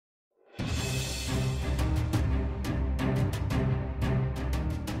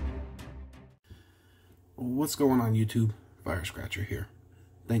What's going on, YouTube? Fire Scratcher here.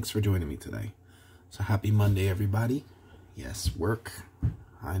 Thanks for joining me today. So happy Monday, everybody. Yes, work.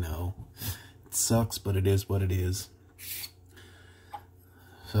 I know. It sucks, but it is what it is.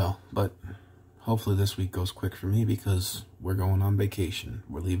 So, but hopefully this week goes quick for me because we're going on vacation.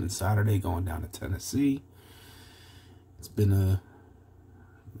 We're leaving Saturday, going down to Tennessee. It's been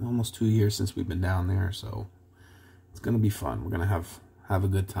almost 2 years since we've been down there, so it's going to be fun. We're going to have a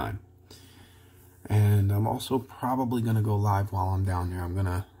good time. And I'm also probably going to go live while I'm down there. I'm going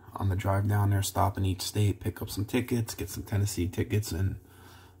to, on the drive down there, stop in each state, pick up some tickets, get some Tennessee tickets, and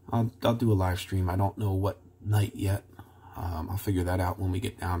I'll do a live stream. I don't know what night yet. I'll figure that out when we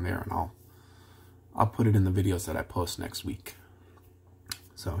get down there, and I'll put it in the videos that I post next week.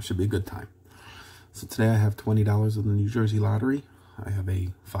 So it should be a good time. So today I have $20 of the New Jersey Lottery. I have a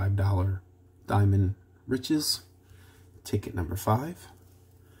 $5 Diamond Riches, ticket number 5.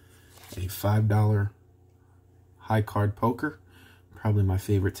 A $5 high card poker, probably my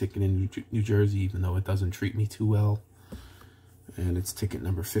favorite ticket in New Jersey, even though it doesn't treat me too well. And it's ticket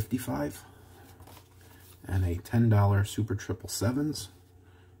number 55. And a $10 Super Triple Sevens,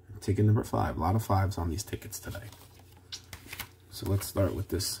 ticket number 5. A lot of 5s on these tickets today. So let's start with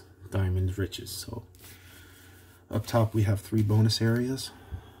this Diamond Riches. So up top we have 3 bonus areas.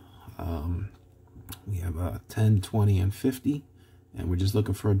 We have 10, 20, and 50. And we're just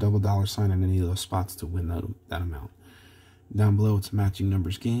looking for a double dollar sign on any of those spots to win that amount. Down below, it's a matching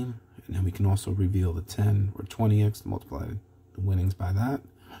numbers game. And then we can also reveal the 10 or 20x to multiply the winnings by that.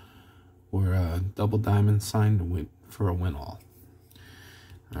 Or a double diamond sign to win for a win all.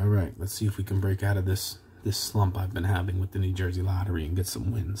 All right, let's see if we can break out of this slump I've been having with the New Jersey Lottery and get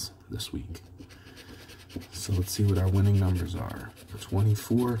some wins this week. So let's see what our winning numbers are.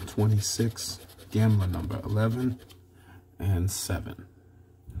 24, 26, gambler number 11, and 7.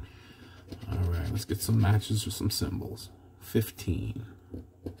 All right, let's get some matches with some symbols. 15,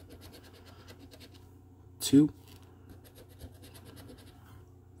 2,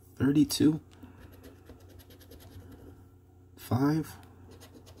 32, 5,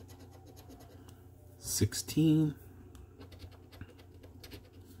 16,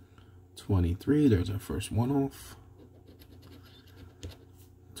 23, there's our first one off,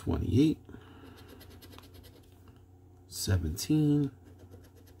 28, 17,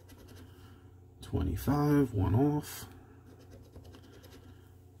 25, one off,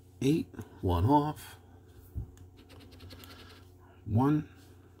 8, one off, 1,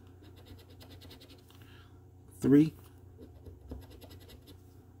 3,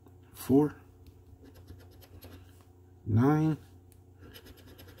 4, 9,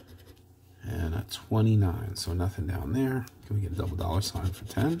 and a 29. So nothing down there. Can we get a double dollar sign for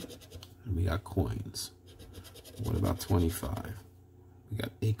 10? And we got coins. What about 25? We got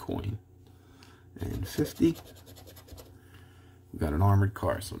a coin. And 50. We got an armored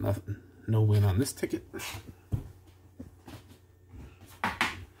car, so nothing. No win on this ticket.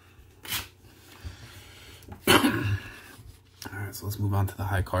 Alright, so let's move on to the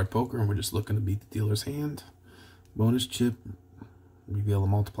high card poker, and we're just looking to beat the dealer's hand. Bonus chip. Reveal a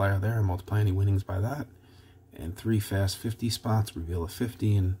multiplier there and multiply any winnings by that. And 3 fast 50 spots. Reveal a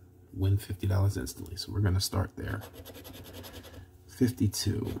 50 and win $50 instantly. So we're going to start there.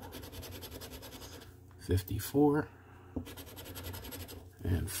 52, 54,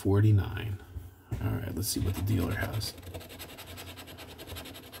 and 49. All right, let's see what the dealer has.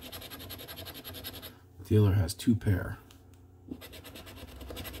 Dealer has 2 pair.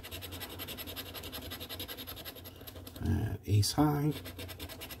 And ace high.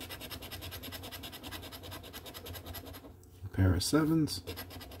 Pair of 7s.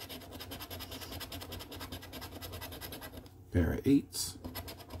 Pair of 8s,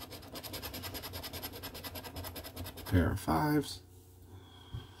 pair of 5s,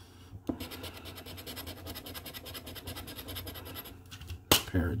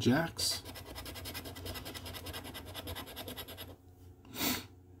 pair of jacks,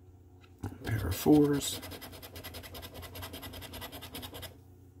 pair of 4s,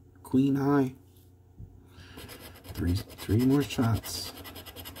 queen high, three more shots,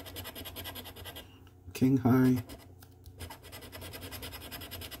 king high,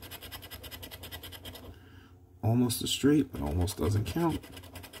 almost a straight, but almost doesn't count.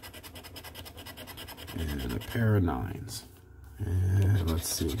 And a pair of 9s. And let's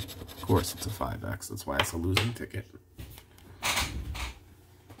see. Of course, it's a 5x. That's why it's a losing ticket.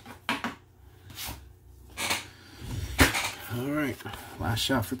 All right, last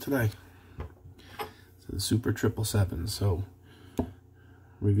shot for today. So the Super Triple Sevens. So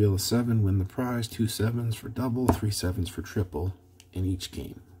reveal a 7, win the prize. 2 7s for double, 3 7s for triple in each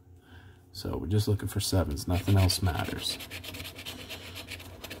game. So we're just looking for 7s. Nothing else matters.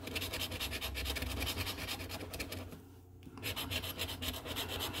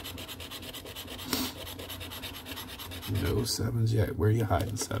 No 7s yet. Where are you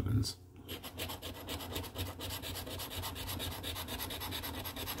hiding 7s?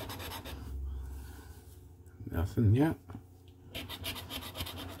 Nothing yet.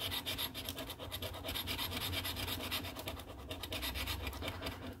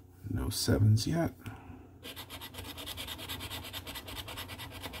 No 7s yet.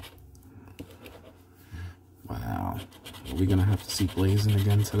 Wow. Are we going to have to see blazing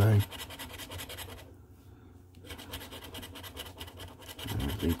again today? I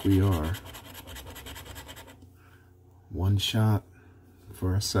think we are. One shot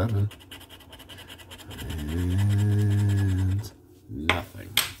for a 7. And nothing.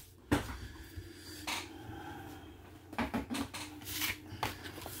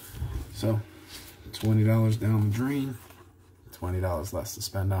 So, $20 down the drain, $20 less to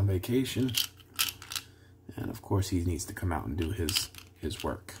spend on vacation, and of course he needs to come out and do his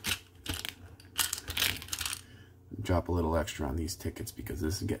work. Drop a little extra on these tickets because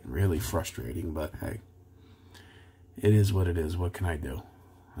this is getting really frustrating, but hey, it is what it is. What can I do?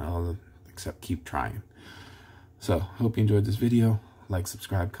 I'll except keep trying. So, hope you enjoyed this video. Like,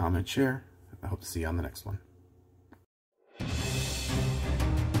 subscribe, comment, share. I hope to see you on the next one.